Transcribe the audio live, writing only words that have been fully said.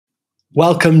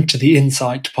Welcome to the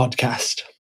Insight podcast.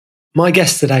 My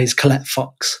guest today is Colette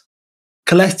Fox.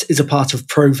 Colette is a part of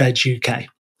ProVeg UK,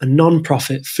 a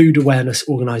non-profit food awareness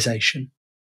organisation.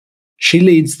 She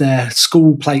leads their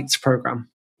School Plates programme,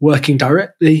 working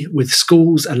directly with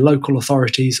schools and local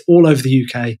authorities all over the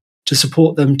UK to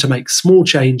support them to make small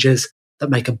changes that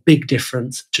make a big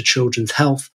difference to children's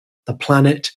health, the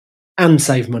planet, and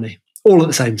save money, all at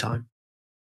the same time.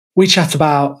 We chat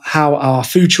about how our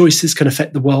food choices can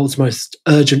affect the world's most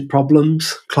urgent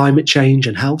problems, climate change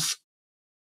and health,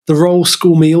 the role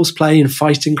school meals play in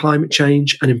fighting climate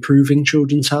change and improving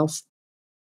children's health,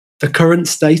 the current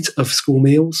state of school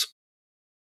meals,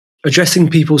 addressing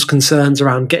people's concerns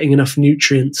around getting enough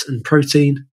nutrients and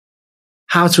protein,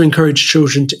 how to encourage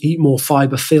children to eat more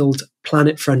fibre-filled,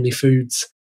 planet-friendly foods,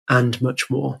 and much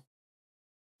more.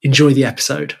 Enjoy the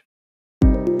episode.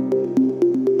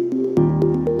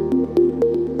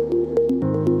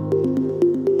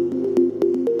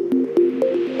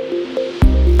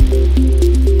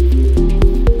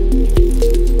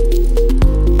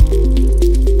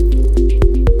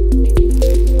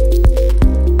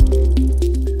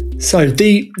 So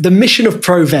the mission of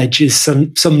ProVeg is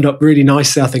summed up really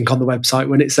nicely, I think, on the website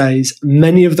when it says,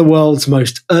 many of the world's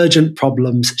most urgent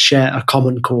problems share a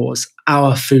common cause,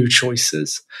 our food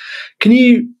choices. Can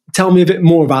you tell me a bit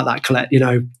more about that, Colette?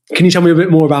 Can you tell me a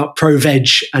bit more about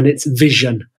ProVeg and its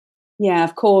vision? Yeah,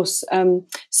 of course.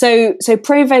 So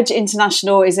ProVeg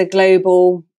International is a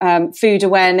global food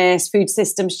awareness, food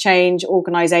systems change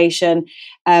organisation.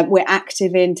 We're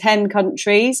active in 10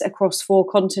 countries across 4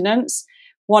 continents.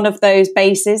 One of those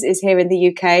bases is here in the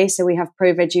UK. So we have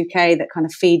ProVeg UK that kind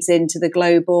of feeds into the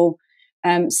global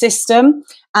system.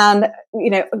 And,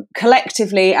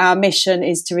 collectively, our mission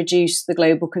is to reduce the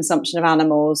global consumption of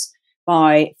animals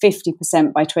by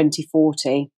 50% by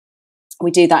 2040.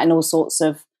 We do that in all sorts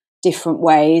of different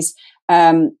ways.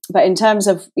 But in terms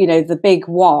of, the big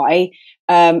why,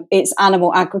 it's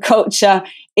animal agriculture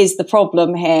is the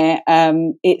problem here.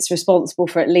 It's responsible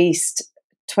for at least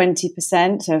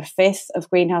 20%, a fifth of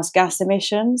greenhouse gas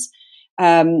emissions,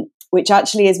 which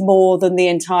actually is more than the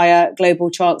entire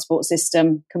global transport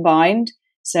system combined.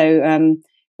 So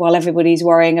while everybody's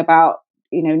worrying about,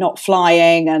 not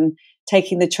flying and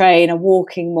taking the train and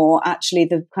walking more, actually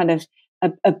the kind of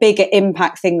a bigger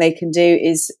impact thing they can do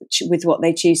is with what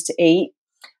they choose to eat.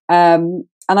 And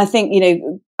I think,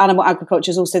 animal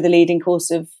agriculture is also the leading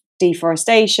cause of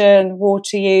deforestation,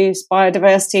 water use,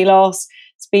 biodiversity loss,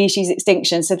 species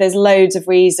extinction. So there's loads of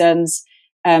reasons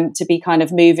to be kind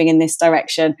of moving in this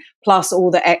direction. Plus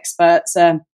all the experts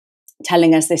are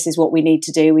telling us this is what we need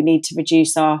to do. We need to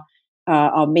reduce our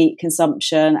meat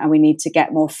consumption and we need to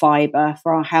get more fibre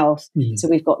for our health. Mm-hmm. So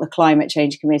we've got the Climate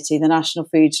Change Committee, the National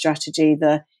Food Strategy,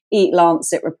 the Eat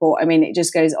Lancet report. I mean, it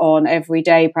just goes on every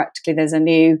day. Practically there's a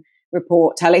new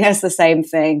report telling us the same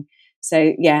thing.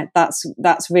 So yeah, that's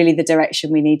really the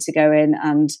direction we need to go in.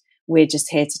 And we're just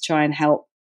here to try and help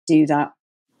do that.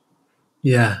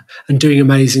 Yeah, and doing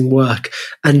amazing work.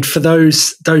 And for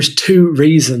those 2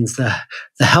 reasons, the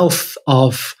health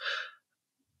of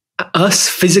us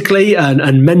physically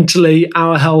and mentally,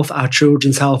 our health, our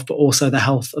children's health, but also the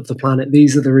health of the planet.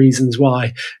 These are the reasons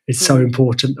why it's so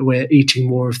important that we're eating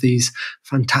more of these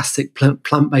fantastic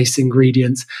plant-based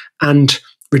ingredients and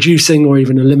reducing or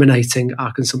even eliminating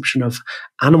our consumption of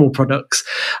animal products.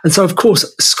 And so, of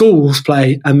course, schools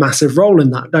play a massive role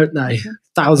in that, don't they? Mm-hmm.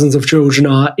 Thousands of children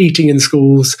are eating in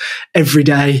schools every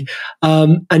day.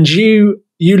 And you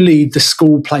lead the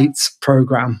School Plates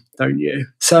programme, don't you?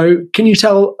 So can you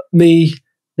tell me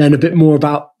then a bit more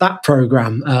about that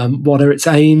programme? What are its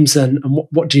aims and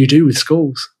what do you do with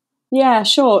schools? Yeah,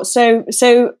 sure.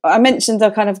 So I mentioned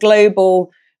the kind of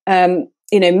global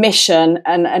mission,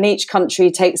 and each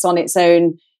country takes on its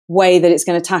own way that it's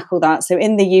going to tackle that. So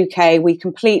in the UK, we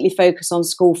completely focus on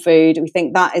school food. We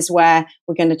think that is where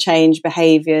we're going to change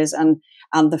behaviours and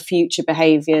the future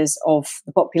behaviours of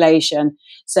the population.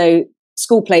 So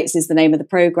School Plates is the name of the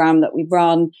programme that we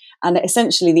run. And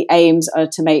essentially the aims are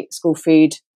to make school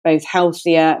food both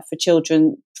healthier for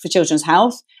children's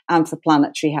health and for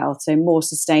planetary health. So more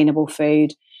sustainable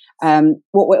food.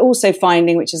 What we're also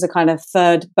finding, which is a kind of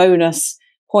third bonus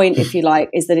point, if you like,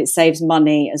 is that it saves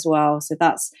money as well. So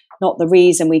that's not the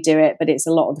reason we do it, but it's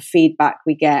a lot of the feedback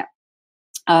we get.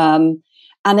 And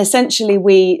essentially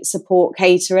we support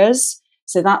caterers.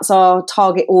 So that's our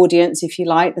target audience, if you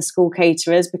like, the school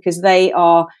caterers, because they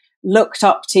are looked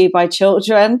up to by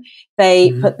children.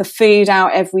 They put the food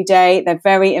out every day. They're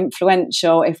very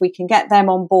influential. If we can get them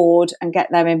on board and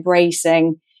get them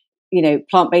embracing,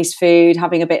 plant-based food,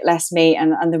 having a bit less meat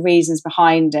and the reasons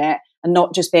behind it, and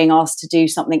not just being asked to do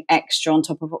something extra on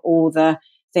top of all the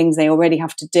things they already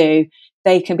have to do.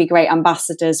 They can be great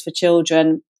ambassadors for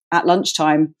children at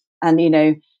lunchtime and,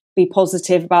 be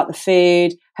positive about the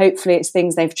food. Hopefully it's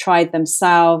things they've tried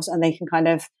themselves, and they can kind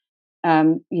of,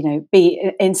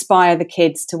 inspire the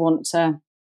kids to want to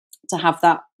have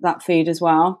that food as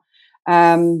well.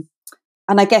 And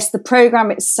I guess the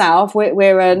program itself,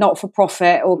 we're a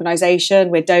not-for-profit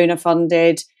organisation. We're donor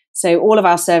funded. So all of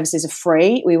our services are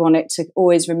free. We want it to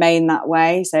always remain that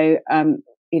way. So,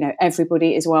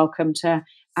 everybody is welcome to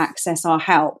access our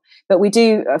help. But we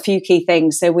do a few key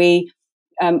things. So we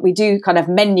do kind of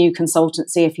menu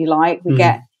consultancy, if you like. We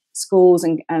get schools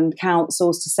and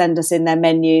councils to send us in their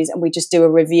menus, and we just do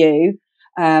a review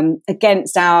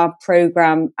against our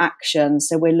program action.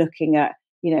 So we're looking at,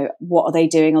 what are they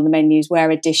doing on the menus? Where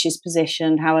are dishes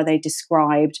positioned? How are they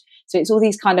described? So it's all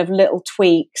these kind of little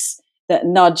tweaks that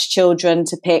nudge children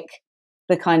to pick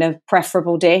the kind of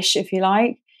preferable dish, if you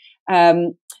like.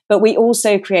 But we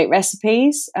also create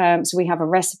recipes. So we have a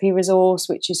recipe resource,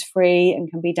 which is free and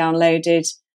can be downloaded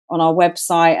on our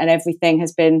website, and everything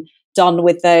has been done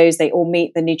with those. They all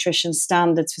meet the nutrition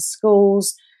standards for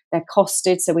schools. They're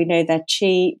costed, so we know they're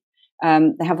cheap.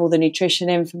 They have all the nutrition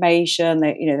information.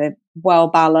 They're well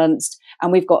balanced,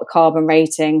 and we've got a carbon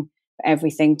rating for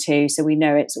everything too. So we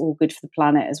know it's all good for the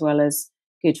planet as well as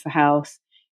good for health.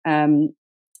 And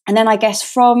then I guess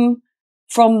from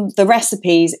the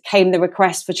recipes came the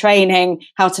request for training,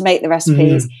 how to make the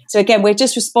recipes. So again, we're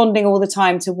just responding all the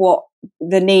time to what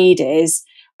the need is.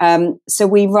 So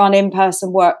we run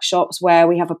in-person workshops where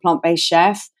we have a plant-based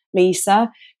chef, Lisa,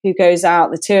 who goes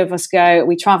out. The two of us go.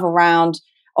 We travel around,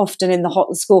 often in the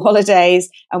school holidays,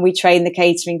 and we train the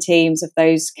catering teams of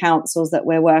those councils that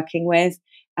we're working with.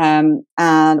 And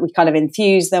we kind of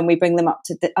infuse them. We bring them up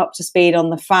to speed on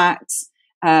the facts.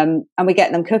 And we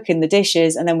get them cooking the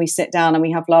dishes, and then we sit down and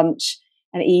we have lunch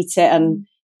and eat it and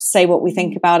say what we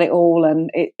think about it all. And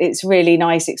it's really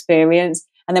nice experience.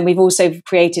 And then we've also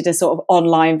created a sort of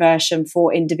online version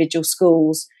for individual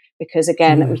schools, because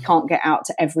again, we can't get out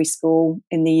to every school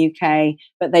in the UK,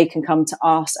 but they can come to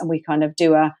us and we kind of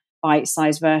do a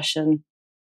bite-sized version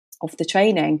of the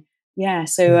training. Yeah.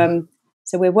 So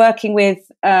we're working with,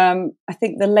 I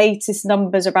think the latest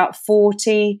numbers are about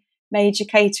 40 major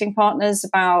catering partners,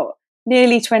 about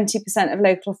nearly 20% of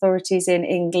local authorities in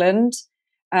England.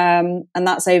 And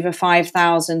that's over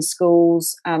 5,000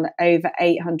 schools and over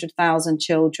 800,000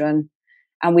 children.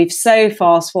 And we've so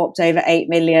far swapped over 8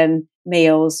 million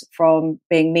meals from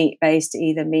being meat-based to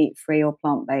either meat-free or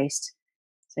plant-based.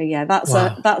 So yeah,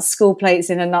 that's school plates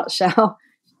in a nutshell.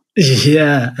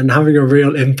 Yeah, and having a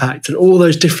real impact, and all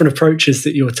those different approaches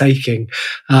that you're taking.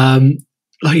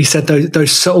 Like you said,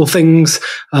 those subtle things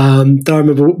that I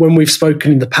remember when we've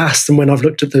spoken in the past, and when I've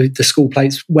looked at the School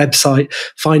Plates website,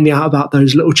 finding out about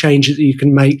those little changes that you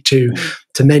can make to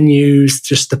menus,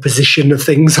 just the position of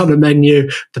things on a menu,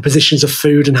 the positions of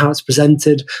food and how it's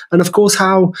presented, and of course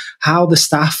how the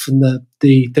staff and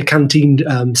the canteen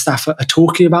staff are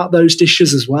talking about those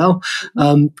dishes as well,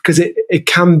 because it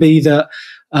can be that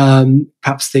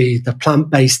perhaps the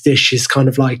plant-based dish is kind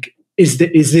of like is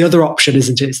the other option,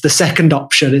 isn't it? It's the second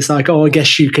option. It's like, oh, I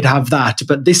guess you could have that,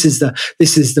 but this is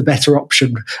the better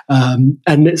option. And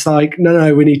it's like,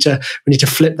 no, we need to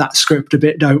flip that script a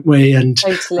bit, don't we? And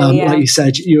totally, yeah. Like you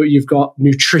said, you've got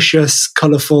nutritious,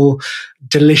 colourful,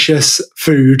 delicious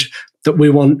food that we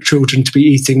want children to be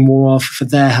eating more of for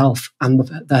their health and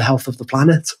the health of the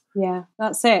planet. Yeah,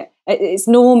 that's it. It's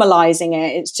normalizing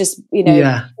it. It's just,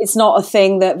 It's not a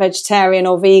thing that vegetarian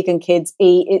or vegan kids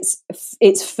eat.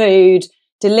 It's food,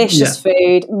 delicious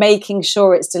food, making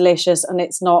sure it's delicious and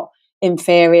it's not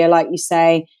inferior, like you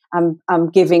say. I'm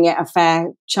giving it a fair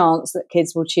chance that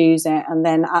kids will choose it, and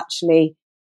then actually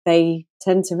they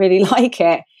tend to really like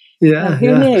it. Yeah,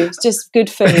 who knew? It's just good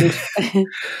food.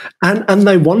 and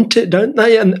they want it, don't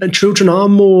they? And children are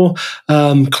more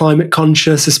climate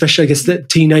conscious, especially, I guess, the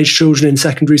teenage children in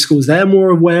secondary schools. They're more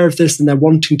aware of this, and they're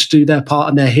wanting to do their part,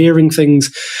 and they're hearing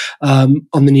things on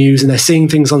the news, and they're seeing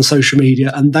things on social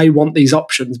media, and they want these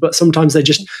options. But sometimes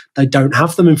they don't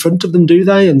have them in front of them, do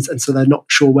they? And so they're not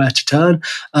sure where to turn.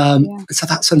 So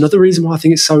that's another reason why I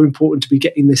think it's so important to be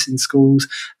getting this in schools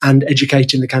and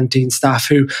educating the canteen staff,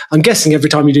 who I'm guessing every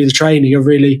time you do the training are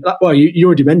really, well, you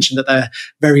already mentioned that they're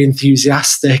very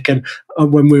enthusiastic, and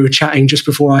when we were chatting just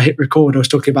before I hit record, I was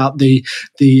talking about the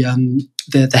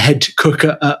head cook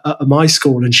at my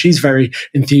school, and she's very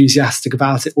enthusiastic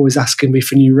about it, always asking me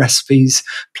for new recipes,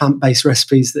 plant-based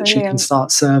recipes that she can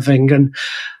start serving, and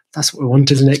that's what we want,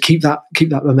 isn't it? Keep that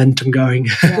momentum going.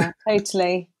 Yeah,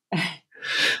 totally.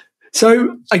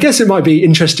 So I guess it might be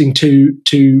interesting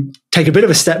to take a bit of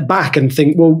a step back and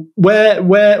think, well,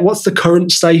 what's the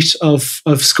current state of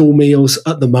school meals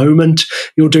at the moment?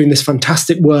 You're doing this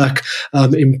fantastic work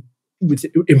with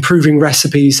improving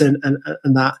recipes and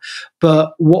that,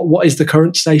 but what is the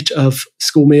current state of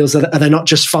school meals? Are they not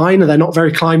just fine? Are they not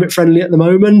very climate friendly at the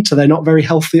moment? Are they not very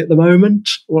healthy at the moment?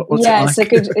 What's it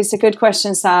like? It's a good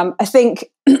question, Sam. I think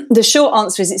the short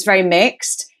answer is it's very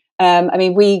mixed. I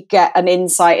mean, we get an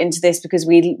insight into this because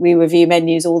we review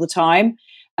menus all the time.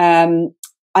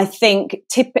 I think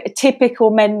typical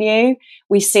menu,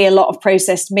 we see a lot of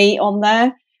processed meat on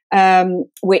there,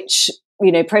 which,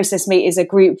 processed meat is a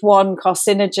group 1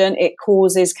 carcinogen. It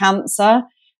causes cancer.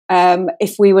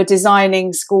 If we were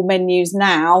designing school menus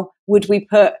now, would we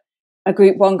put a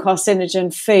group 1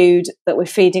 carcinogen food that we're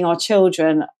feeding our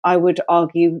children? I would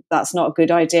argue that's not a good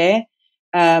idea.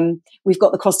 We've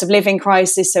got the cost of living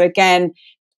crisis. So again,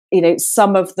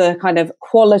 some of the kind of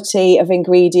quality of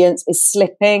ingredients is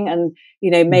slipping, and,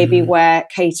 maybe where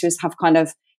caterers have kind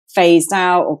of phased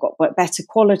out or got better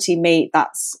quality meat,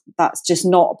 that's just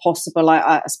not possible.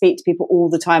 I speak to people all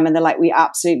the time and they're like, we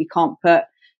absolutely can't put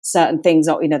certain things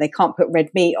on, they can't put red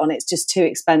meat on. It's just too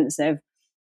expensive.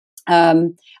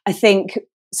 I think,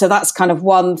 so that's kind of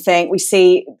one thing we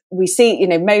see,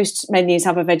 most menus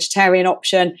have a vegetarian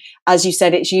option. As you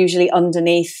said, it's usually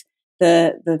underneath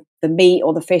the meat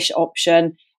or the fish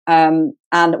option. And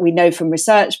we know from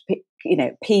research,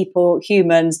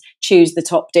 humans choose the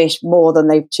top dish more than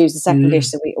they choose the second dish.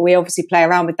 So we obviously play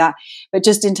around with that. But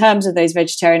just in terms of those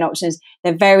vegetarian options,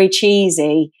 they're very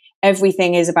cheesy.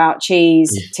 Everything is about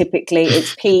cheese. Typically,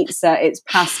 it's pizza, it's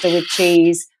pasta with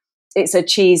cheese, it's a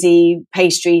cheesy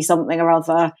pastry, something or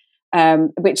other,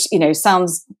 which,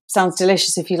 sounds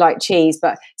delicious if you like cheese,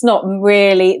 but it's not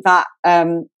really that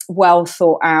well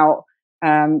thought out.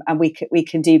 And we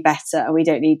can do better, and we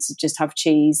don't need to just have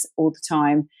cheese all the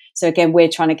time. So again, we're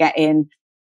trying to get in,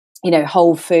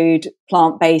 whole food,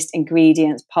 plant-based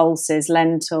ingredients, pulses,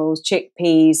 lentils,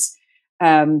 chickpeas,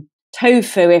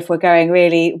 tofu if we're going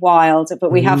really wild.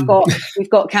 But we've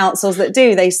got councils that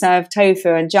they serve tofu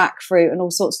and jackfruit and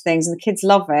all sorts of things, and the kids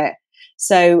love it.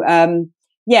 So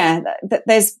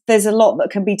there's a lot that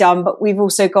can be done, but we've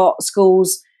also got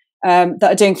schools that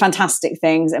are doing fantastic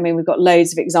things. I mean, we've got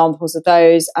loads of examples of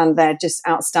those, and they're just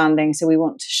outstanding. So we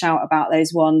want to shout about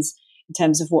those ones in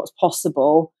terms of what's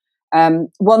possible.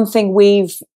 One thing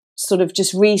we've sort of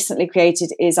just recently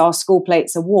created is our School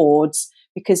Plates Awards,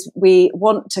 because we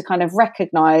want to kind of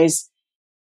recognise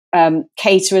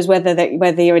caterers, whether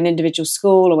you're an individual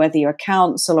school or whether you're a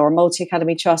council or a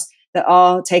multi-academy trust, that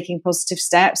are taking positive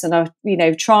steps and are,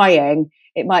 trying.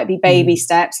 It might be baby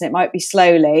steps and it might be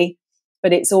slowly,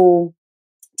 but it's all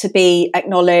to be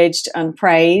acknowledged and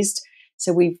praised.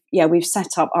 So we've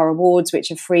set up our awards, which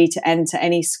are free to enter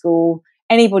any school.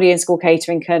 Anybody in school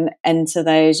catering can enter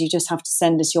those. You just have to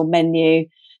send us your menu.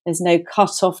 There's no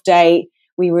cut-off date.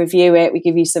 We review it. We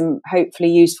give you some hopefully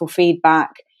useful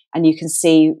feedback, and you can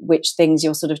see which things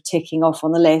you're sort of ticking off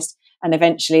on the list. And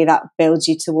eventually that builds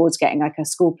you towards getting like a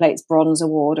School Plates Bronze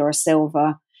Award or a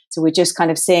Silver. So we're just kind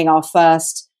of seeing our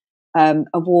first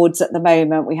awards at the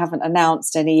moment. We haven't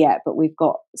announced any yet, but we've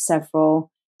got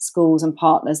several schools and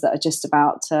partners that are just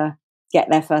about to get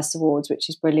their first awards, which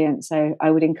is brilliant. So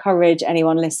I would encourage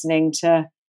anyone listening to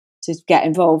get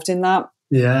involved in that.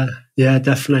 Yeah,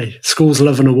 definitely. Schools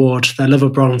love an award. They love a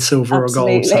bronze, silver,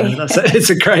 Absolutely. or gold. So it's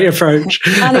a great approach.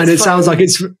 and it sounds like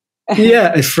it's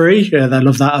free. Yeah, they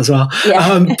love that as well.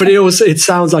 Yeah. But it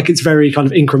sounds like it's very kind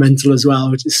of incremental as well,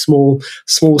 which is small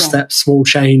steps, small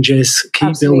changes,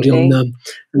 keep building on them.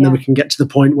 And then we can get to the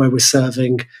point where we're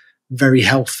serving very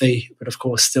healthy, but of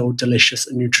course still delicious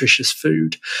and nutritious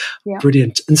food. Yeah.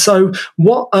 Brilliant. And so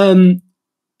what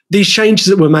these changes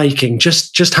that we're making,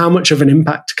 just how much of an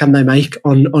impact can they make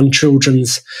on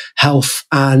children's health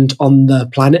and on the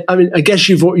planet? I mean, I guess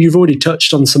you've already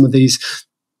touched on some of these,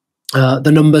 the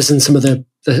numbers and some of the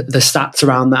stats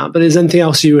around that. But is there anything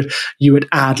else you would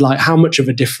add? Like, how much of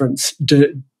a difference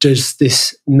do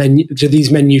these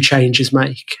menu changes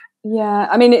make? Yeah,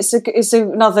 I mean, it's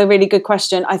another really good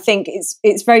question. I think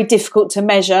it's very difficult to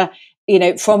measure,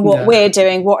 from what we're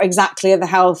doing, what exactly are the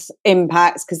health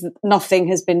impacts, because nothing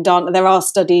has been done. There are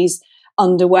studies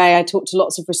underway. I talked to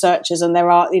lots of researchers, and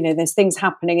there's things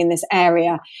happening in this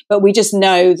area. But we just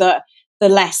know that the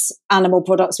less animal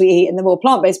products we eat and the more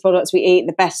plant-based products we eat,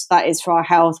 the best that is for our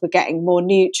health. We're getting more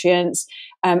nutrients,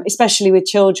 especially with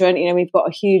children. We've got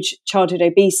a huge childhood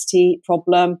obesity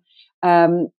problem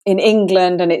in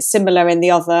England, and it's similar in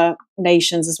the other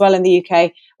nations as well. In the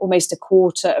UK, almost a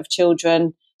quarter of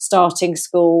children starting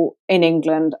school in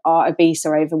England are obese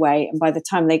or overweight, and by the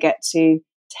time they get to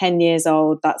 10 years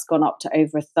old, that's gone up to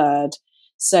over a third.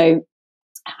 So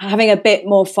having a bit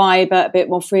more fibre, a bit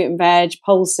more fruit and veg,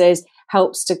 pulses,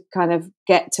 helps to kind of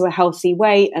get to a healthy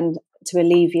weight and to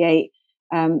alleviate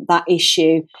that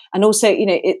issue. And also,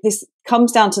 this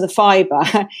comes down to the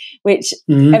fibre, which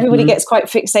everybody gets quite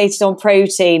fixated on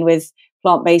protein with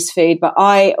plant-based food. But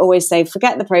I always say,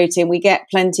 forget the protein. We get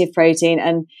plenty of protein,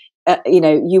 and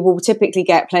you will typically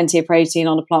get plenty of protein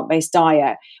on a plant-based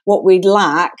diet. What we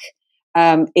lack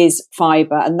is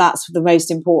fibre, and that's the most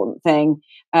important thing.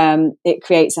 It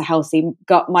creates a healthy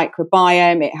gut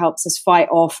microbiome. It helps us fight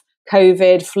off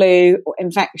COVID, flu, or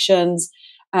infections.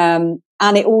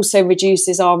 And it also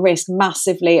reduces our risk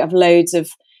massively of loads of,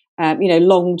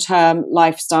 long-term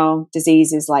lifestyle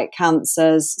diseases like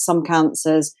some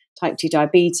cancers, type 2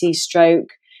 diabetes, stroke,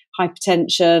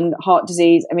 hypertension, heart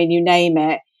disease. I mean, you name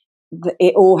it,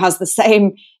 it all has the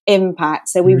same impact.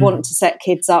 So we want to set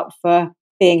kids up for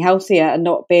being healthier and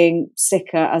not being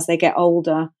sicker as they get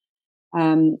older.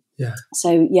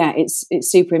 So yeah, it's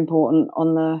super important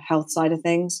on the health side of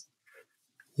things.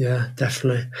 Yeah,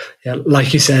 definitely. Yeah,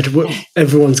 like you said,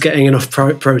 everyone's getting enough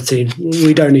protein.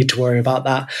 We don't need to worry about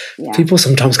that. Yeah. People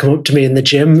sometimes come up to me in the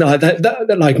gym, like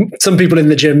some people in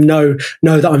the gym know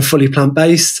that I'm fully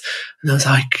plant-based, and I was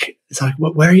like, it's like,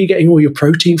 where are you getting all your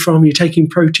protein from? You're taking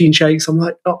protein shakes? I'm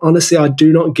like, honestly, I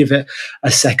do not give it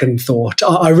a second thought.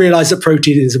 I realize that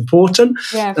protein is important,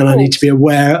 and I need to be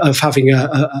aware of having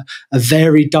a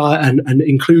varied diet and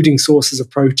including sources of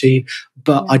protein,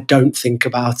 but I don't think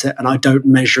about it and I don't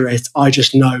measure it. I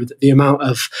just know that the amount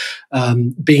of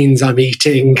beans I'm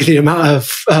eating, the amount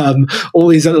of all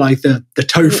these, like the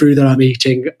tofu that I'm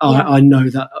eating, I know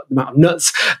that the amount of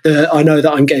nuts, I know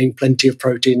that I'm getting plenty of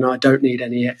protein, and I don't need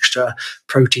any extra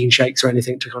protein shakes or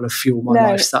anything to kind of fuel my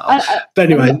lifestyle. But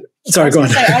anyway, sorry, go on.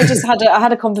 I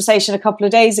had a conversation a couple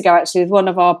of days ago actually with one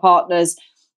of our partners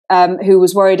who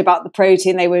was worried about the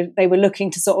protein. They were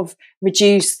looking to sort of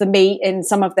reduce the meat in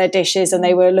some of their dishes, and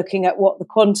they were looking at what the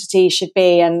quantity should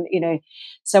be. And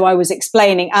so I was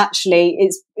explaining actually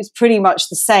it's pretty much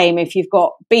the same if you've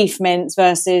got beef mince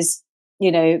versus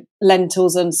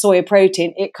lentils and soya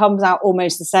protein. It comes out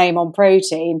almost the same on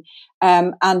protein,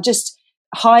 and just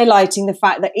highlighting the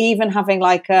fact that even having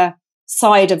like a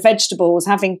side of vegetables,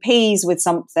 having peas with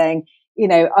something,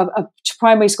 a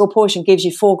primary school portion gives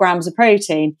you 4 grams of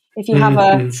protein. If you have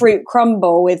a fruit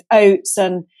crumble with oats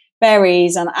and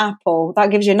berries and apple,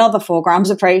 that gives you another 4 grams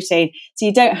of protein. So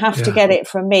you don't have to get it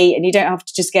from meat, and you don't have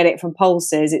to just get it from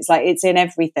pulses. It's like it's in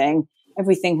everything.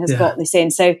 Everything has got this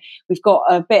in. So we've got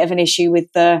a bit of an issue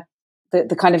with the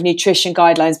kind of nutrition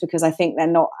guidelines, because I think they're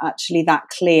not actually that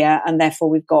clear, and therefore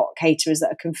we've got caterers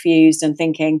that are confused and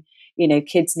thinking,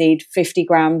 kids need 50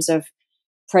 grams of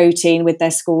protein with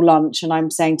their school lunch, and I'm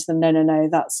saying to them, no,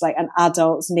 that's like an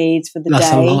adult's needs for the day.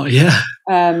 That's a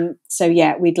lot, so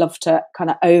yeah, we'd love to kind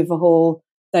of overhaul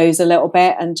those a little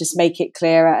bit and just make it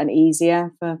clearer and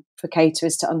easier for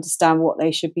caterers to understand what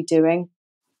they should be doing.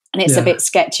 And it's a bit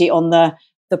sketchy on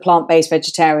the plant-based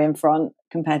vegetarian front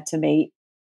compared to meat.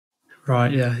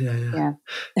 Right. Yeah.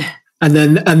 And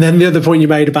then the other point you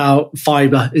made about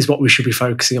fibre is what we should be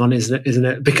focusing on, isn't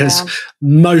it? Because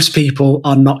most people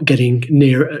are not getting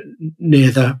near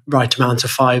the right amount of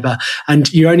fibre,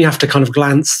 and you only have to kind of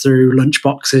glance through lunch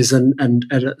boxes and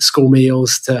school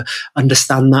meals to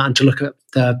understand that, and to look at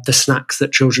the snacks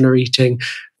that children are eating.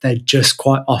 They're just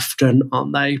quite often,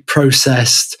 aren't they,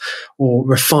 processed or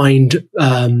refined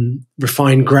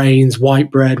grains,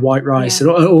 white bread, white rice, and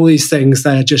all these things.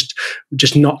 They're just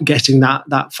not getting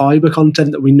that fibre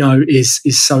content that we know is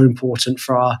so important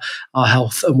for our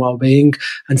health and well-being.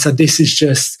 And so this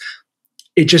is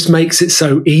it just makes it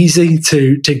so easy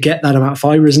to get that amount of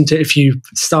fibre, isn't it? If you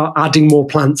start adding more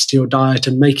plants to your diet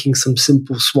and making some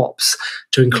simple swaps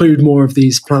to include more of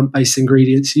these plant-based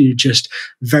ingredients, you just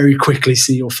very quickly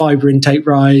see your fibre intake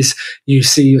rise. You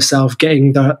see yourself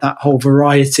getting that whole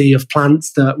variety of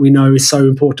plants that we know is so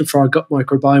important for our gut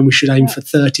microbiome. We should aim for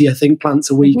 30, I think, plants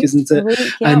a week, isn't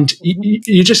it? And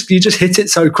you just hit it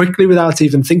so quickly without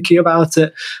even thinking about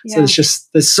it. So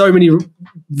there's so many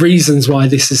reasons why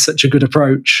this is such a good approach.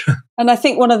 And I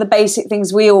think one of the basic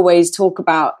things we always talk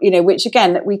about, which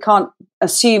again, we can't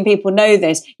assume people know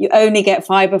this, you only get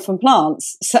fibre from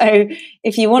plants. So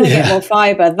if you want to get more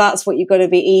fibre, that's what you've got to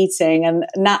be eating. And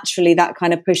naturally that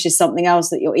kind of pushes something else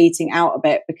that you're eating out a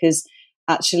bit, because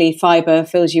actually fibre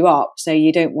fills you up. So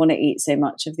you don't want to eat so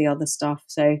much of the other stuff.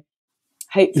 So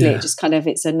hopefully it just kind of,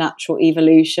 it's a natural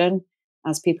evolution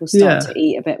as people start to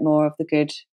eat a bit more of the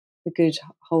good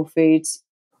whole foods.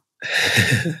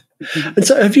 And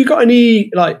so, have you got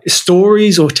any like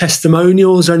stories or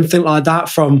testimonials or anything like that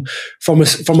from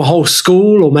a whole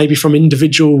school, or maybe from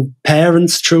individual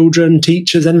parents, children,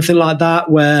 teachers, anything like that,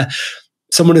 where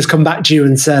someone has come back to you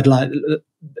and said, like,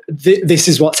 this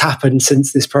is what's happened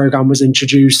since this program was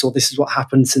introduced, or this is what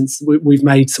happened since we've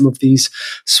made some of these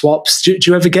swaps? Do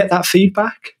you ever get that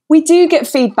feedback? We do get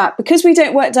feedback because we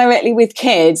don't work directly with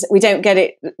kids. We don't get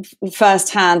it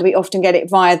firsthand. We often get it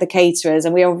via the caterers,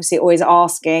 and we're obviously always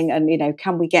asking, and,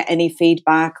 can we get any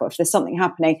feedback, or if there's something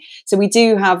happening? So we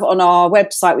do have on our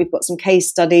website, we've got some case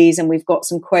studies, and we've got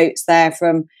some quotes there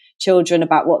from children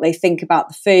about what they think about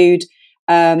the food.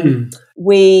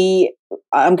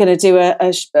 I'm going to do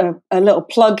a little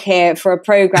plug here for a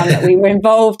program that we were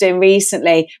involved in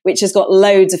recently, which has got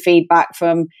loads of feedback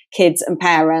from kids and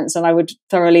parents. And I would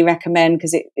thoroughly recommend,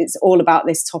 because it's all about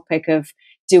this topic of,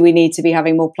 do we need to be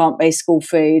having more plant-based school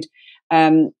food?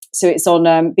 So it's on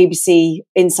BBC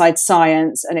Inside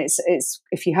Science, and it's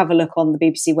if you have a look on the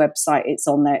BBC website, it's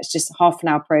on there. It's just a half an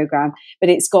hour program, but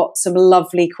it's got some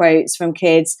lovely quotes from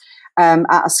kids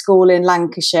at a school in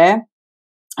Lancashire.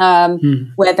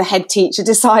 Where the head teacher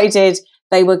decided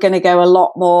they were going to go a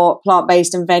lot more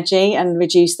plant-based and veggie and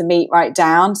reduce the meat right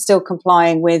down, still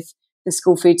complying with the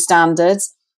school food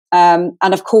standards. And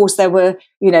of course there were,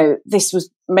 this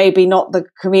was maybe not the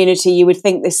community you would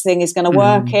think this thing is going to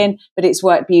work in, but it's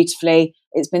worked beautifully.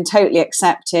 It's been totally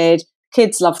accepted.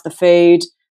 Kids love the food.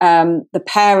 The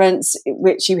parents,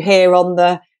 which you hear on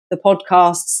the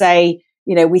podcast, say,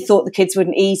 we thought the kids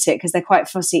wouldn't eat it because they're quite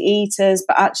fussy eaters,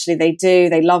 but actually they do.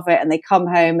 They love it, and they come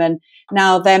home, and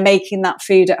now they're making that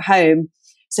food at home.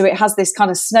 So it has this kind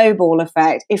of snowball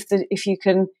effect. If you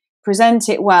can present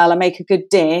it well and make a good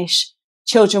dish,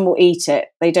 children will eat it.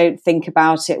 They don't think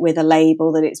about it with a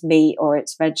label that it's meat or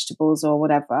it's vegetables or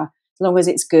whatever. As long as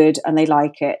it's good and they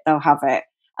like it, they'll have it.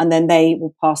 And then they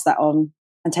will pass that on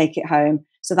and take it home.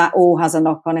 So that all has a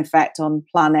knock-on effect on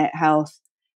planet, health.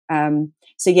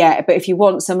 So yeah, but if you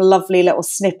want some lovely little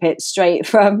snippets straight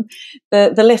from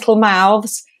the little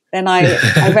mouths, then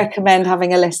I recommend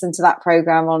having a listen to that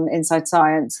program on Inside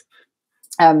Science.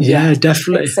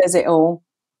 Definitely. It says it all.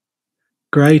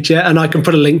 Great, yeah. And I can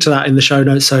put a link to that in the show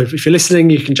notes. So if you're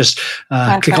listening, you can just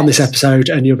click on this episode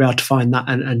and you'll be able to find that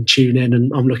and tune in.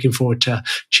 And I'm looking forward to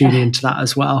tuning into that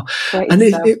as well. Great.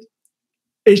 And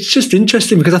it's just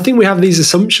interesting because I think we have these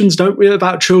assumptions, don't we,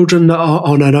 about children that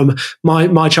no,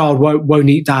 my child won't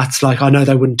eat that. Like, I know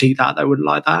they wouldn't eat that, they wouldn't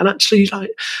like that. And actually, like,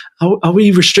 are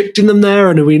we restricting them there?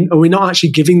 And are we not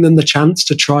actually giving them the chance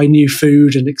to try new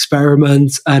food and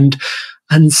experiment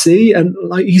and see? And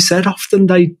like you said, often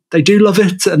they do love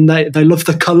it, and they love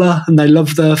the colour, and they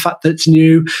love the fact that it's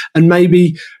new. And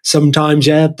maybe sometimes,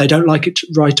 they don't like it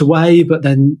right away, but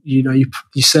then, you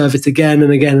serve it again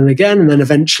and again and again. And then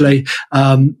eventually,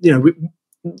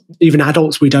 even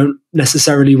adults, we don't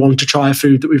necessarily want to try a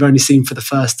food that we've only seen for the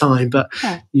first time, but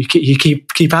you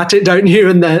keep at it, don't you?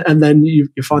 And then you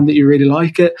find that you really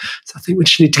like it. So I think we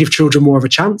just need to give children more of a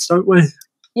chance, don't we?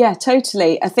 Yeah,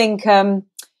 totally. I think,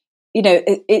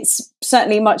 it's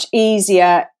certainly much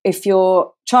easier if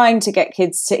you're trying to get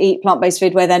kids to eat plant-based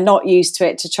food where they're not used to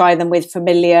it, to try them with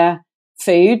familiar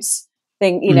foods.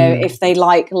 If they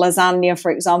like lasagna, for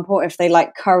example, if they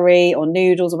like curry or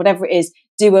noodles or whatever it is,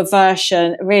 do a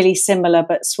version really similar,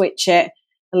 but switch it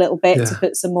a little bit to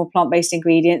put some more plant-based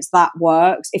ingredients. That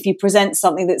works. If you present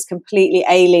something that's completely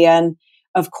alien,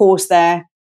 of course, they're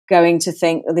going to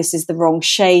think this is the wrong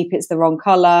shape, it's the wrong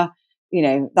color.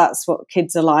 That's what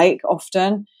kids are like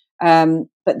often.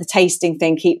 But the tasting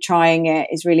thing, keep trying it,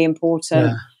 is really important.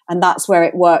 Yeah. And that's where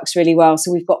it works really well.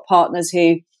 So we've got partners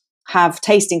who have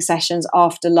tasting sessions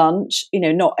after lunch,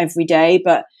 not every day,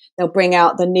 but they'll bring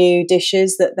out the new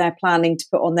dishes that they're planning to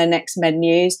put on their next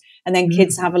menus. And then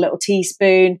kids have a little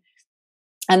teaspoon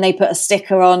and they put a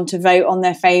sticker on to vote on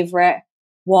their favorite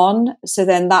one. So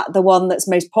then the one that's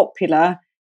most popular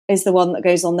is the one that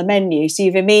goes on the menu. So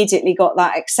you've immediately got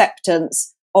that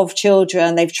acceptance of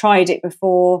children. They've tried it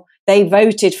before. They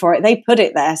voted for it. They put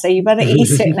it there. So you better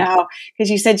eat it now because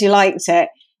you said you liked it.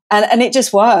 And it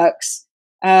just works.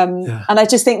 And I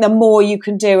just think the more you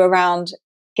can do around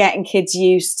getting kids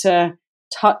used to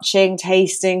touching,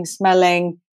 tasting,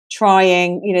 smelling,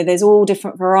 trying, there's all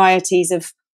different varieties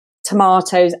of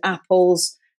tomatoes,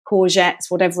 apples, courgettes,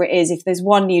 whatever it is. If there's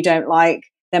one you don't like,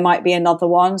 there might be another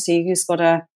one. So you've just got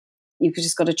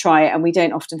to try it. And we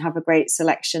don't often have a great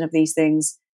selection of these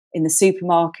things in the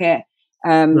supermarket.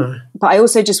 But I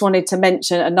also just wanted to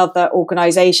mention another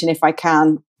organisation, if I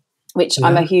can, which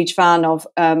I'm a huge fan of.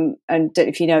 And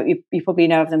if you probably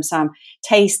know of them, Sam,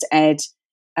 Taste Ed.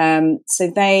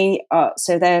 So their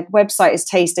website is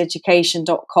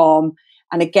tasteeducation.com.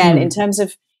 And again, in terms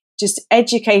of just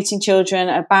educating children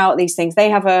about these things, they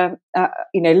have a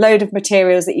load of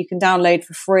materials that you can download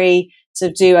for free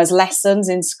to do as lessons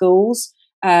in schools,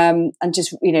 and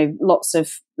just lots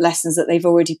of lessons that they've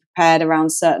already prepared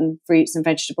around certain fruits and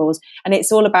vegetables. And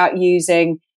it's all about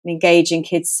using and engaging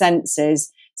kids'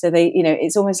 senses. So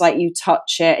it's almost like you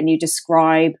touch it and you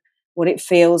describe what it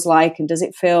feels like, and does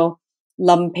it feel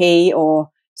lumpy or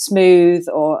smooth,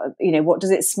 or what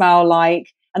does it smell like?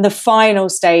 And the final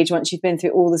stage, once you've been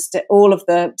through all of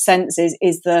the senses,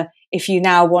 is if you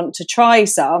now want to try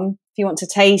some, if you want to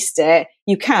taste it,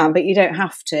 you can, but you don't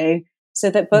have to. So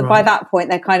but by that point,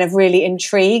 they're kind of really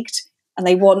intrigued and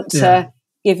they want to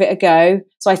give it a go.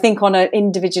 So I think on an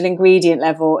individual ingredient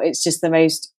level, it's just the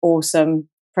most awesome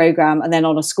program. And then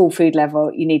on a school food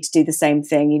level, you need to do the same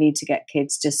thing. You need to get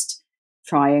kids just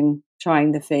trying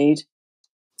the food.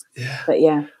 Yeah. But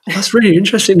yeah, that's really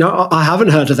interesting. No, I haven't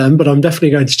heard of them, but I'm definitely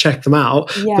going to check them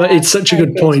out. Yeah, but it's such a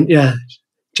good point. Yeah.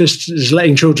 Just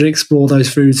letting children explore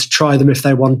those foods, try them if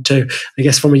they want to, I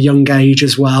guess from a young age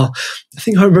as well. I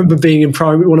think I remember being in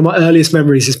primary, one of my earliest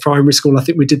memories is primary school. I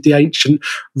think we did the ancient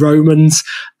Romans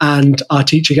and our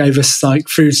teacher gave us like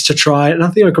foods to try. And I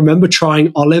think I can remember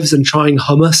trying olives and trying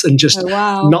hummus and just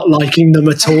not liking them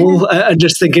at all and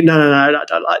just thinking, no, I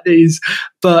don't like these.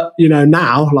 But,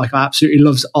 now, like I absolutely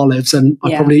love olives and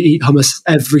I probably eat hummus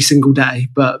every single day.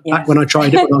 But back when I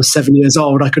tried it when I was 7 years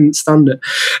old, I couldn't stand it.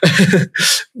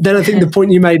 Then I think the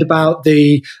point you made about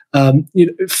the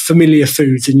familiar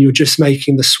foods and you're just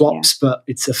making the swaps, but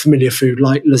it's a familiar food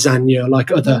like lasagna,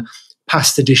 like other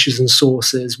pasta dishes and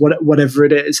sauces, whatever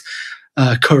it is,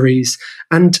 curries.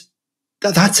 And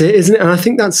that's it, isn't it? And I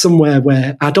think that's somewhere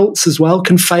where adults as well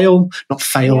can not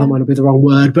fail, that might not be the wrong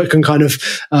word, but can kind of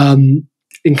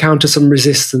encounter some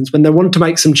resistance when they want to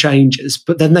make some changes,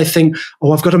 but then they think,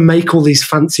 I've got to make all these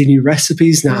fancy new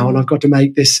recipes now and I've got to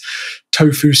make this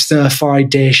tofu stir-fry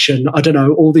dish and I don't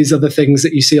know, all these other things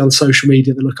that you see on social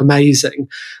media that look amazing.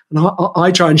 And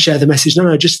I try and share the message,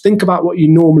 no, just think about what you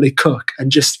normally cook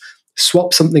and just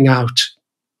swap something out.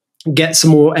 Get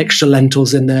some more extra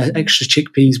lentils in there, extra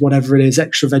chickpeas, whatever it is,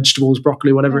 extra vegetables,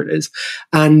 broccoli, whatever it is.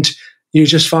 And you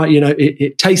just find,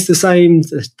 it tastes the same,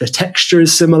 the texture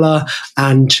is similar,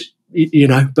 and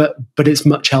but it's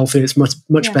much healthier. It's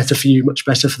much better for you, much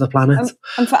better for the planet.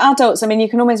 And for adults, you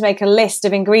can almost make a list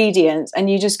of ingredients and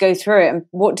you just go through it. And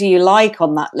what do you like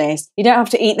on that list? You don't have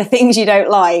to eat the things you don't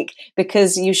like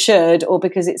because you should, or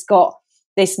because it's got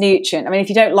this nutrient. If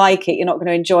you don't like it, you're not going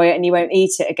to enjoy it and you won't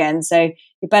eat it again. So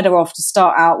you're better off to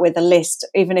start out with a list,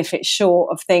 even if it's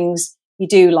short, of things you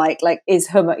do like is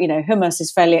hummus, hummus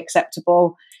is fairly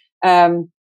acceptable.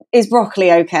 Is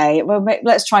broccoli okay? Well,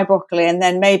 let's try broccoli. And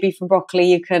then maybe from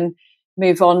broccoli, you can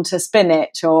move on to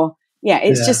spinach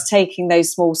it's just taking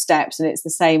those small steps. And it's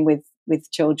the same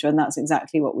with children. That's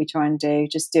exactly what we try and do.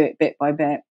 Just do it bit by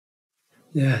bit.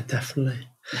 Yeah, definitely.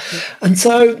 And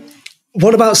so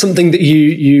what about something that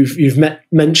you've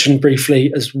mentioned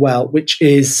briefly as well, which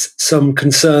is some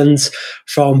concerns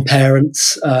from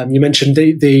parents? You mentioned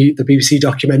the BBC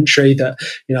documentary that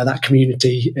that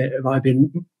community might have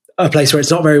been a place where it's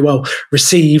not very well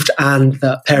received, and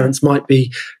that parents might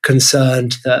be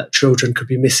concerned that children could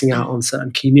be missing out on certain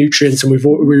key nutrients. And we've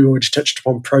already touched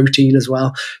upon protein as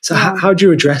well. So how do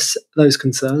you address those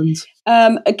concerns?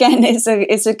 Again,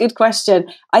 it's a good question.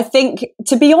 I think,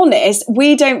 to be honest,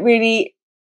 we don't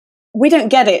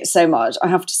get it so much, I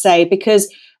have to say,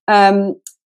 because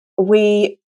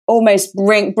we almost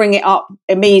bring it up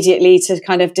immediately to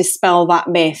kind of dispel that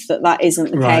myth that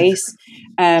isn't the case.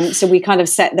 So we kind of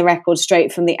set the record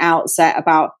straight from the outset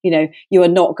about, you are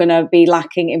not going to be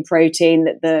lacking in protein,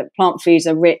 that the plant foods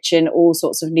are rich in all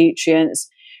sorts of nutrients.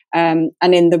 And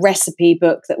in the recipe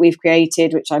book that we've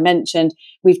created, which I mentioned,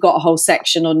 we've got a whole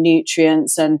section on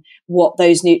nutrients and what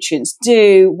those nutrients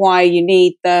do, why you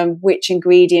need them, which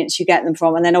ingredients you get them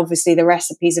from. And then obviously the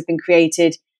recipes have been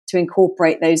created to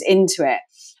incorporate those into it.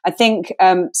 I think,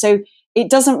 so it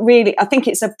doesn't really, I think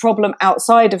it's a problem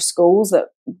outside of schools that,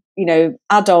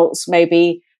 adults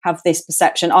maybe have this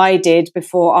perception. I did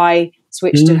before I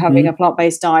switched to having a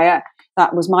plant-based diet.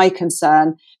 That was my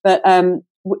concern. But,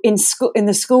 in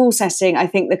the school setting, I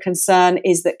think the concern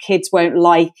is that kids won't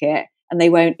like it and they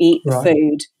won't eat the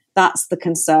food. That's the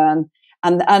concern.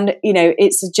 And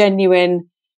it's a genuine,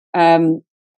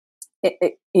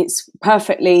 it's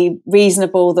perfectly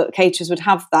reasonable that caterers would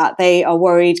have that. They are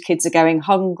worried kids are going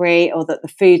hungry or that the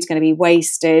food's going to be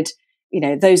wasted.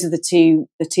 Those are the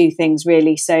two things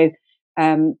really. So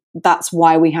that's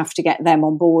why we have to get them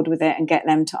on board with it and get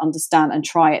them to understand and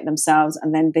try it themselves.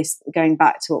 And then this, going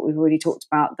back to what we've already talked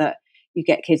about, that you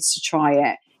get kids to try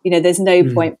it. There's no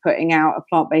point putting out a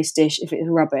plant-based dish if it's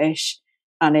rubbish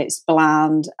and it's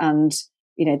bland. And,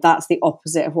 that's the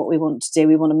opposite of what we want to do.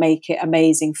 We want to make it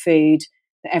amazing food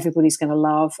that everybody's going to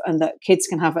love and that kids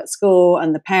can have at school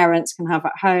and the parents can have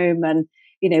at home. And,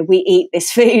 we eat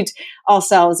this food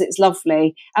ourselves. It's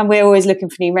lovely. And we're always looking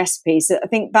for new recipes. So I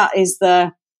think that is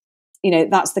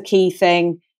that's the key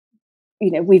thing.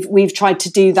 We've tried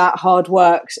to do that hard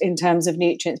work in terms of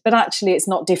nutrients, but actually it's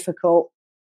not difficult.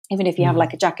 Even if you have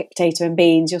like a jacket potato and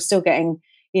beans, you're still getting,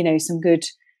 some good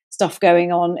stuff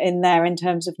going on in there in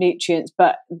terms of nutrients.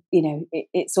 But,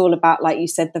 it's all about, like you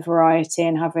said, the variety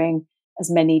and having as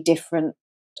many different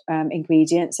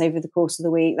ingredients over the course of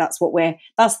the week. That's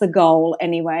the goal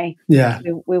anyway. Yeah.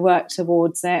 We work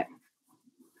towards it.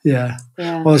 Yeah.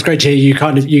 Well, it's great to hear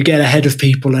you get ahead of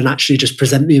people and actually just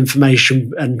present the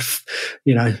information and,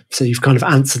 so you've kind of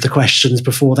answered the questions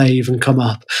before they even come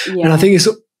up. Yeah. And I think it's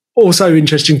also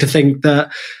interesting to think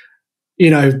that,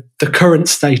 the current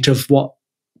state of what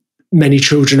many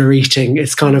children are eating,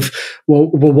 it's kind of, well,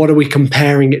 what are we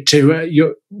comparing it to?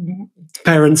 Your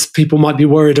parents, people might be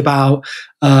worried about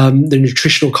the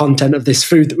nutritional content of this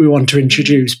food that we want to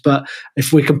introduce. But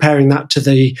if we're comparing that to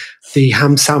the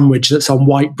ham sandwich that's on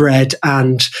white bread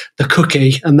and the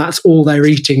cookie, and that's all they're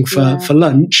eating for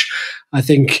lunch, I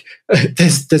think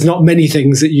there's not many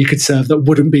things that you could serve that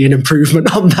wouldn't be an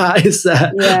improvement on that, is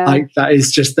there? Yeah. Like, that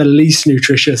is just the least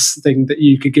nutritious thing that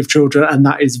you could give children, and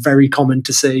that is very common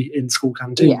to see in school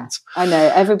canteens. Yeah, I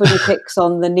know. Everybody picks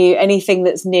on the new, anything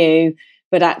that's new,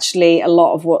 but actually a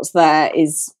lot of what's there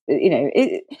is,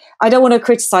 I don't want to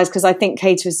criticise, because I think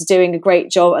caterers are doing a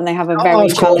great job and they have a very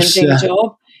challenging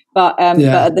job. But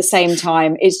at the same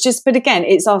time, but again,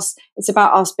 it's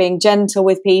about us being gentle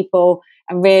with people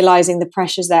and realizing the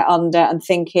pressures they're under and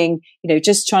thinking,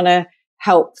 just trying to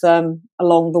help them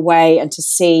along the way and to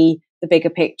see the bigger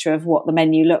picture of what the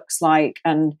menu looks like.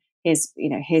 And here's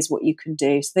what you can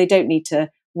do. So they don't need to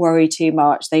worry too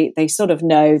much. They sort of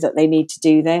know that they need to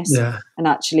do this. Yeah. And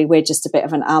actually we're just a bit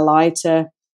of an ally to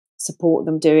support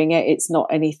them doing it. It's not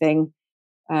anything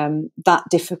that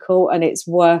difficult, and it's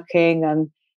working, and,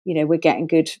 we're getting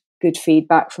good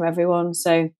feedback from everyone.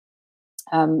 So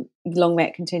long may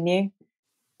it continue.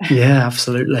 Yeah,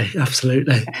 absolutely.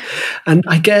 And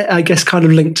I guess kind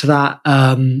of linked to that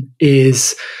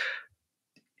is,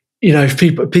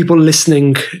 if people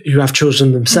listening who have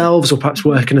children themselves or perhaps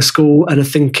work in a school and are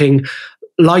thinking,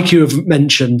 like you have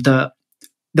mentioned, that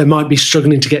they might be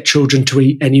struggling to get children to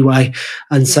eat anyway.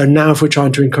 And so now if we're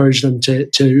trying to encourage them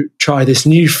to try this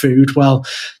new food, well,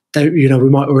 we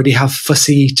might already have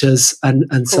fussy eaters.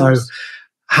 And so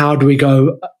how do we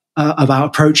go about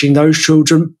approaching those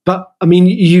children? But I mean,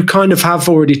 you kind of have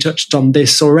already touched on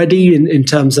this already in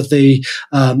terms of the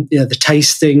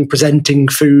tasting, presenting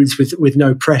foods with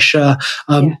no pressure.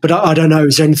 But I don't know,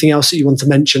 is there anything else that you want to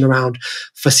mention around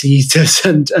fussy eaters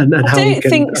and how we can approach them? I don't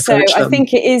think so. I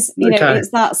think it is,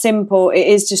 it's that simple. It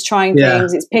is just trying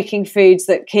things. It's picking foods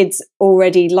that kids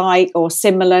already like or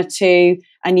similar to,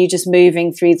 and you just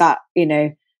moving through that,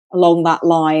 along that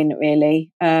line,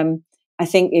 really. I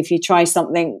think if you try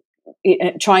something,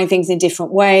 trying things in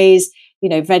different ways,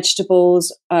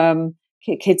 vegetables,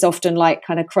 kids often like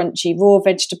kind of crunchy raw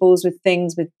vegetables with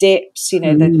dips,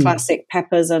 the classic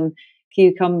peppers and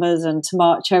cucumbers and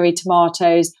cherry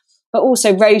tomatoes, but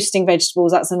also roasting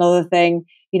vegetables. That's another thing,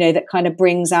 that kind of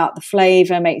brings out the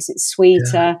flavour, makes it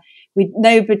sweeter.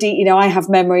 Yeah. I have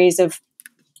memories of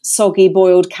soggy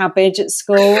boiled cabbage at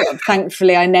school.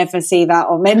 Thankfully, I never see that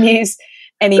on menus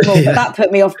anymore, but that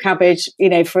put me off cabbage,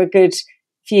 for a good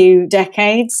few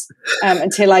decades,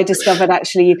 until I discovered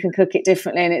actually you can cook it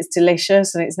differently and it's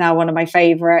delicious, and it's now one of my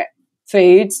favourite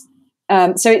foods.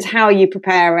 So it's how you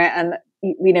prepare it, and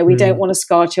we don't want to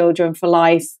scar children for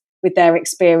life with their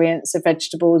experience of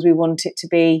vegetables. We want it to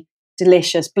be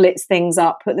delicious, blitz things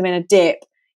up, put them in a dip,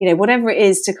 whatever it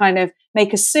is to kind of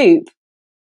make a soup.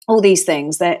 All these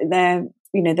things, they're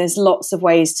there's lots of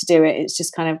ways to do it. It's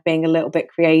just kind of being a little bit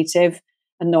creative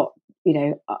and not,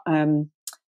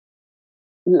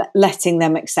 letting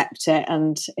them accept it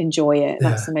and enjoy it.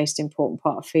 That's the most important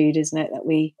part of food, isn't it? That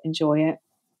we enjoy it.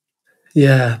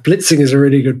 Yeah, blitzing is a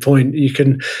really good point.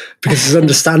 Because it's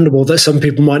understandable that some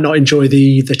people might not enjoy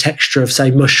the texture of,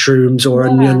 say, mushrooms or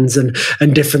onions and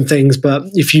different things. But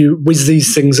if you whiz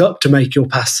these things up to make your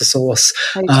pasta sauce,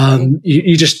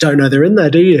 you just don't know they're in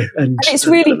there, do you? And it's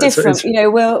really different.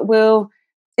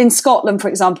 in Scotland, for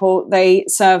example,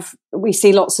 we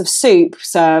see lots of soup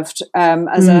served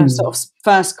as a sort of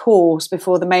first course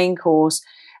before the main course.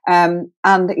 And,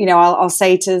 I'll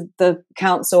say to the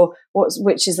council,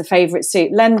 which is the favourite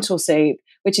soup? Lentil soup,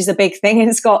 which is a big thing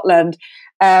in Scotland.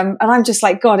 And I'm just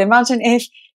like, God, imagine if,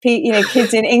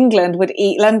 kids in England would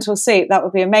eat lentil soup. That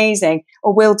would be amazing.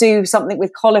 Or we'll do something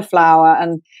with cauliflower,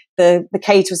 and the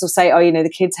caterers will say, the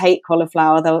kids hate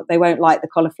cauliflower. They won't like the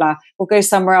cauliflower. We'll go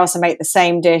somewhere else and make the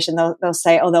same dish, and they'll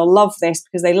say, they'll love this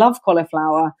because they love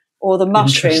cauliflower or the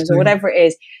mushrooms or whatever it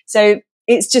is. So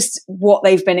it's just what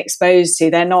they've been exposed to.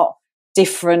 They're not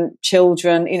different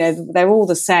children. They're all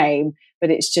the same, but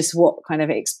it's just what kind of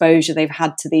exposure they've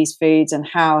had to these foods and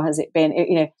how has it been.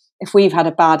 If we've had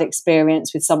a bad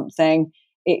experience with something,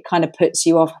 it kind of puts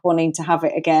you off wanting to have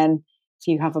it again. If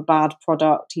you have a bad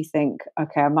product, you think,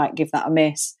 okay, I might give that a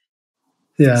miss.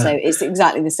 Yeah. So it's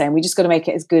exactly the same. We just got to make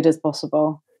it as good as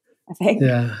possible, I think.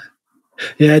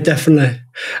 Yeah, definitely.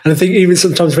 And I think even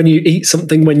sometimes when you eat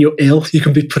something when you're ill, you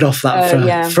can be put off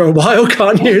that for a while,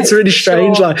 can't you? It's really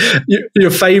strange. Sure. Like your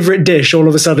favourite dish all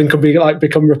of a sudden can be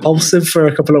become repulsive for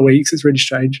a couple of weeks. It's really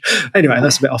strange. Anyway,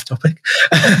 that's a bit off topic.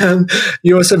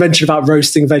 You also mentioned about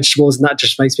roasting vegetables, and that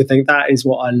just makes me think that is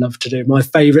what I love to do. My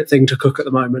favourite thing to cook at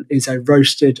the moment is a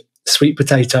roasted sweet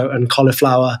potato and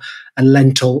cauliflower and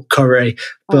lentil curry,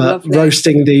 but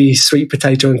roasting the sweet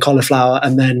potato and cauliflower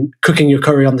and then cooking your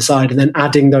curry on the side and then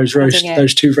adding those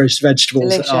two roasted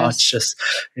vegetables. Delicious.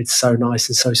 It's so nice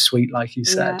and so sweet, like you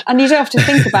said. And you don't have to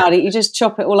think about it. You just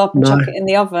chop it all up and chuck it in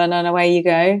the oven, and away you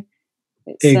go.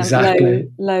 It's exactly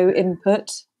low input.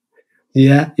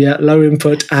 Yeah, low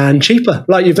input and cheaper,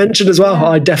 like you mentioned as well.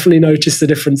 I definitely noticed the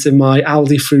difference in my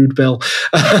Aldi food bill.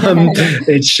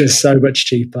 It's just so much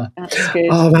cheaper. That's good.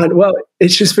 Oh man, well,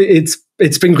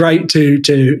 it's been great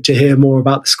to hear more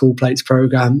about the School Plates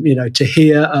program. To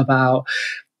hear about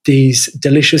these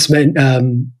delicious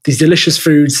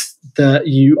foods that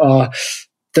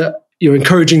you're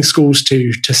encouraging schools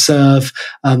to serve,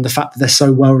 the fact that they're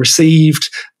so well received,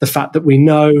 the fact that we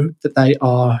know that they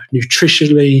are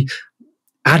nutritionally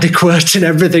adequate and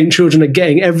everything. Children are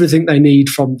getting everything they need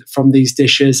from these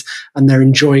dishes and they're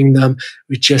enjoying them.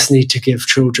 We just need to give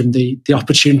children the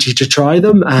opportunity to try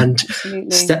them and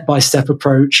step-by-step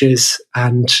approaches,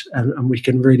 and we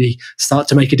can really start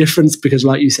to make a difference, because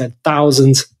like you said,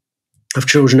 thousands of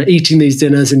children are eating these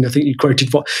dinners, and I think you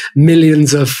quoted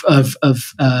millions of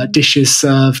dishes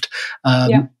served,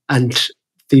 and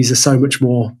these are so much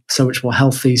more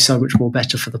healthy, so much more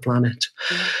better for the planet.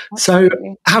 So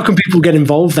how can people get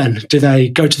involved then? Do they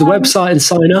go to the website and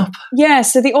sign up? Yeah,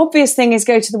 so the obvious thing is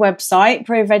go to the website,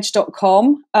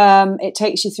 ProVeg.com. It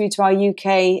takes you through to our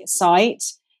UK site,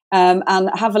 and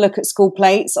have a look at School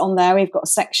Plates on there. We've got a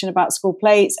section about School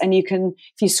Plates, and you can,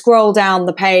 if you scroll down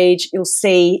the page, you'll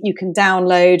see you can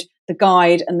download the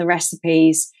guide and the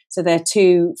recipes. So they're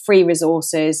two free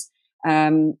resources.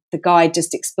 The guide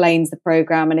just explains the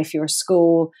program, and if you're a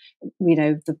school,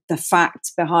 the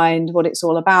facts behind what it's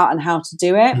all about and how to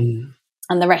do it.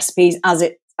 And the recipes, as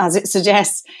it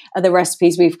suggests, are the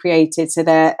recipes we've created. So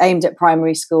they're aimed at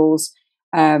primary schools.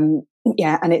 And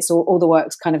it's all the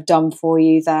work's kind of done for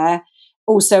you there.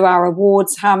 Also our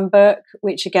awards handbook,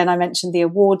 which again, I mentioned the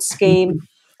awards scheme.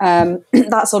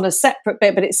 That's on a separate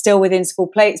bit, but it's still within School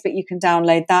Plates, but you can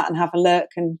download that and have a look,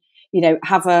 and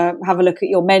have a look at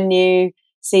your menu,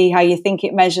 see how you think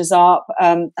it measures up,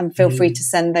 and feel free to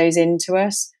send those in to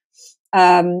us.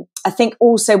 I think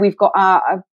also we've got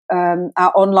our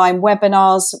online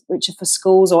webinars, which are for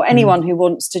schools or anyone who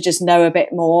wants to just know a bit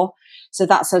more. So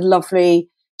that's a lovely,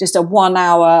 just a 1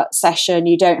 hour session.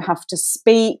 You don't have to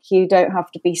speak. You don't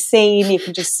have to be seen. You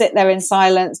can just sit there in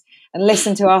silence and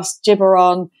listen to us gibber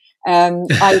on.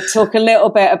 I talk a little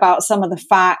bit about some of the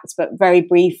facts, but very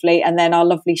briefly, and then our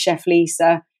lovely chef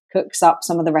Lisa cooks up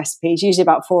some of the recipes, usually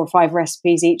about 4 or 5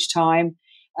 recipes each time.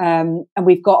 And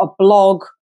we've got a blog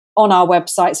on our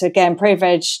website. So again,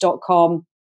 proveg.com,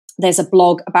 there's a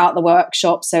blog about the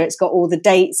workshop. So it's got all the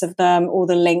dates of them, all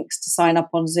the links to sign up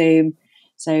on Zoom.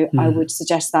 So I would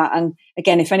suggest that. And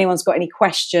again, if anyone's got any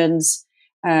questions,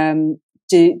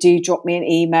 do drop me an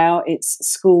email. It's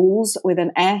schools with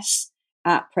an S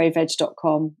at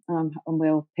proveg.com, and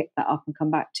we'll pick that up and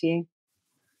come back to you.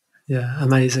 Yeah,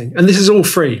 amazing. And this is all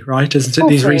free, right? Isn't it?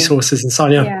 These resources and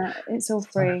signing up. Yeah, it's all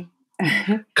free.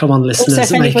 Come on, listeners,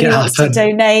 also, if make it anybody wants happen. to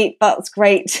donate, that's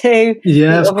great too.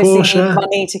 Yeah, of course. We need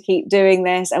money to keep doing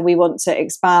this, and we want to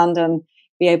expand and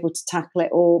be able to tackle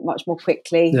it all much more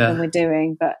quickly than we're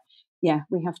doing. But yeah,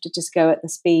 we have to just go at the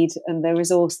speed and the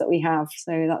resource that we have.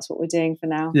 So that's what we're doing for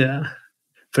now. Yeah.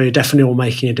 but you're definitely all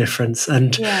making a difference.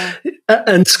 And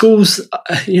schools,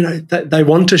 they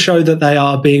want to show that they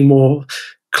are being more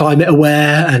climate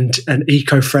aware and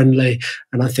eco-friendly.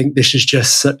 And I think this is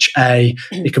just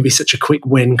it can be such a quick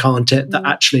win, can't it? That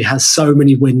actually has so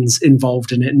many wins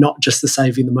involved in it, not just the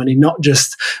saving the money, not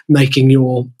just making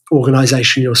your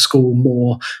organisation, your school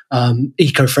more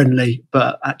eco-friendly,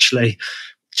 but actually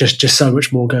just so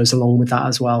much more goes along with that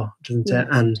as well, doesn't it?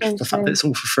 And the fact that it's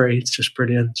all for free, it's just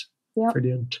brilliant. Yep.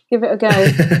 Brilliant. Give it a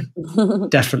go.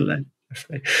 Definitely.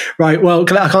 Right. Well,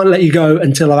 Colette, I can't let you go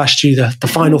until I've asked you the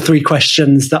final 3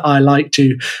 questions that I like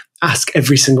to ask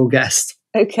every single guest.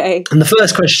 Okay. And the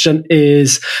first question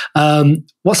is,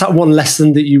 what's that one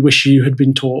lesson that you wish you had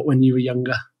been taught when you were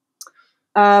younger?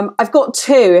 I've got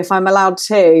 2, if I'm allowed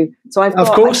to. So I've got,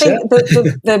 of course, I think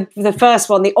the first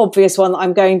one, the obvious one that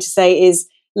I'm going to say is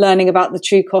learning about the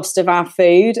true cost of our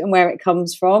food and where it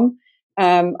comes from.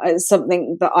 It's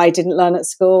something that I didn't learn at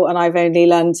school, and I've only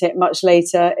learned it much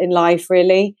later in life,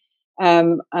 really.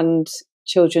 And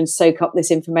children soak up this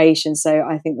information. So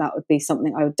I think that would be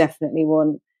something I would definitely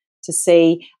want to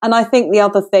see. And I think the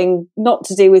other thing, not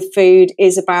to do with food,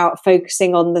 is about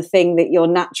focusing on the thing that you're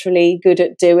naturally good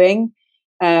at doing.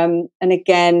 And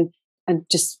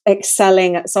just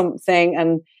excelling at something,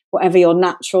 and whatever your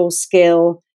natural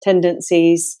skill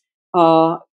tendencies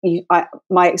are.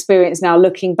 My experience now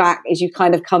looking back is you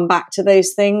kind of come back to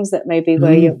those things that maybe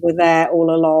were there all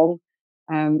along.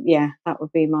 That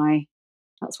would be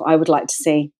that's what I would like to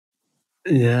see.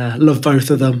 Yeah, love both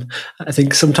of them. I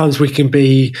think sometimes we can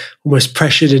be almost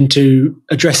pressured into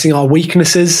addressing our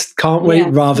weaknesses, can't we?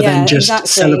 Rather than just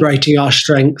celebrating our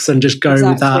strengths and just going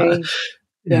with that.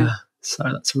 Yeah. So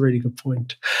that's a really good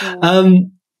point. Yeah.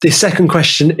 The second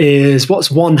question is, what's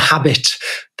one habit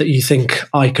that you think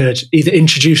I could either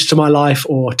introduce to my life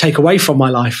or take away from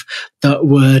my life that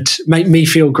would make me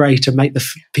feel great and make the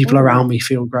people around me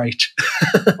feel great?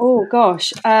 Oh,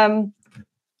 gosh.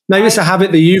 Maybe it's a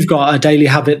habit that you've got, a daily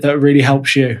habit that really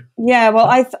helps you. Yeah, well,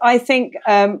 I think,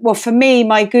 for me,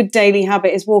 my good daily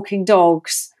habit is walking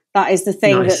dogs. That is the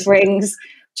thing that brings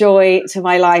joy to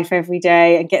my life every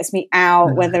day and gets me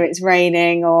out, whether it's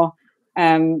raining or...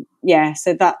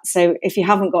 So if you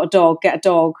haven't got a dog, get a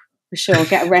dog for sure.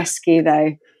 Get a rescue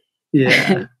though.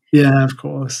 Yeah, of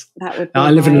course. That would be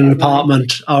I live in an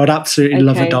apartment. I would absolutely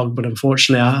love a dog, but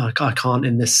unfortunately, I can't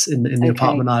in the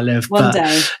apartment I live. One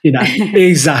day,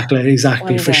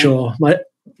 exactly for sure.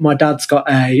 My dad's got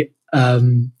a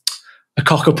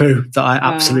cockapoo that I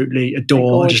absolutely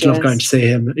adore. I just love going to see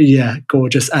him. Yeah,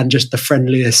 gorgeous, and just the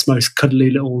friendliest, most cuddly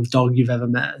little dog you've ever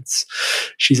met.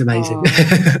 She's amazing.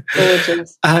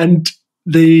 Gorgeous. And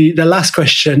the last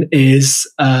question is,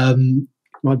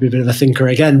 might be a bit of a thinker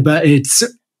again, but it's,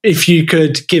 if you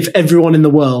could give everyone in the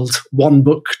world one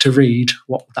book to read,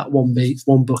 what would that one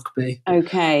book be?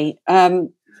 Okay.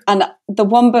 And the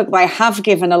one book that I have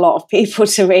given a lot of people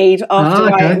to read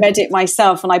after I read it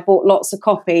myself, and I bought lots of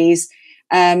copies,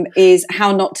 is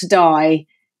How Not to Die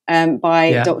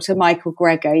by Dr. Michael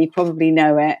Greger. You probably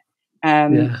know it.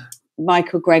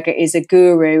 Michael Greger is a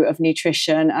guru of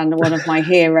nutrition and one of my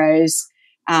heroes,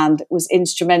 and was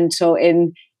instrumental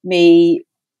in me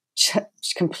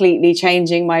completely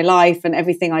changing my life and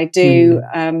everything I do.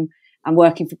 I'm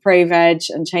working for ProVeg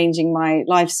and changing my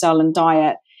lifestyle and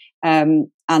diet. And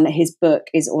his book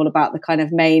is all about the kind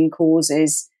of main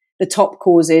causes, the top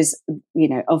causes,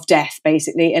 of death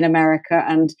basically in America.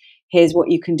 And here's what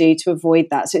you can do to avoid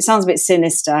that. So it sounds a bit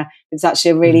sinister. It's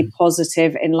actually a really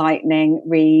positive, enlightening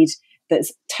read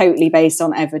that's totally based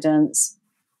on evidence.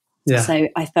 Yeah. So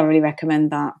I thoroughly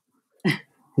recommend that.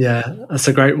 Yeah, that's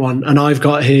a great one. And I've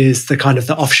got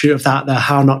the offshoot of that, the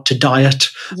How Not to Diet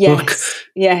book.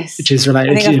 Yes. Which is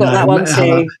related. I think I've got that one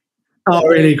too. Oh,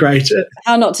 really great.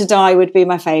 How Not to Die would be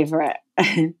my favourite.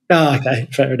 Okay,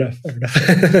 fair enough.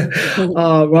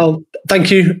 Well, thank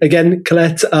you again,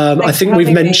 Colette. I think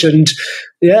we've mentioned...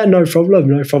 Yeah, no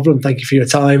problem. Thank you for your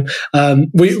time.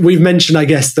 We've mentioned, I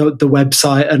guess, the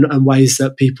website and ways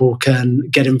that people can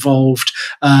get involved.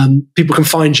 People can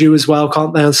find you as well,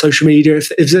 can't they, on social media?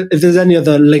 If there's any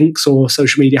other links or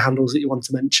social media handles that you want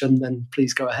to mention, then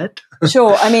please go ahead.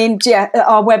 Sure. I mean,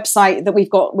 our website that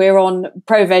we're on,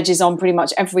 ProVeg, is on pretty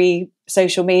much every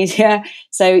social media.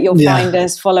 So you'll find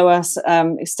us, follow us,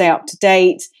 stay up to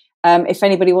date. If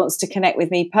anybody wants to connect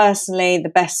with me personally, the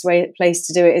best place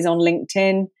to do it is on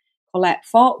LinkedIn, Colette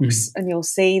Fox, and you'll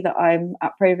see that I'm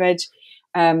at ProVeg.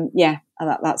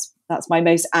 That's my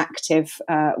most active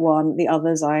one. The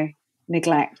others I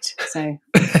neglect, so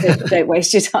don't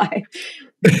waste your time.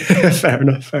 Fair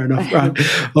enough. Right.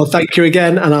 Well, thank you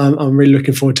again, and I'm really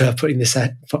looking forward to putting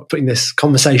this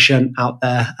conversation out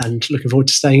there, and looking forward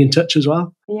to staying in touch as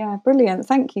well. Yeah, brilliant.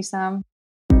 Thank you, Sam.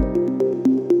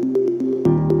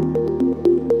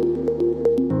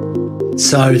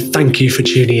 So, thank you for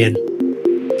tuning in.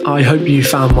 I hope you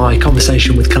found my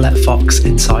conversation with Colette Fox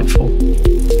insightful.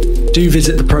 Do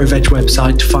visit the ProVeg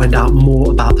website to find out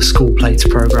more about the School Plates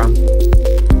programme.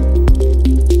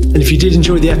 And if you did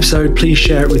enjoy the episode, please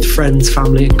share it with friends,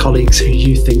 family and colleagues who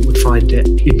you think would find it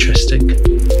interesting.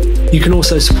 You can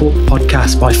also support the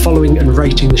podcast by following and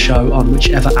rating the show on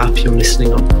whichever app you're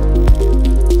listening on.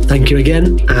 Thank you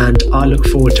again, and I look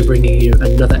forward to bringing you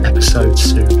another episode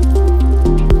soon.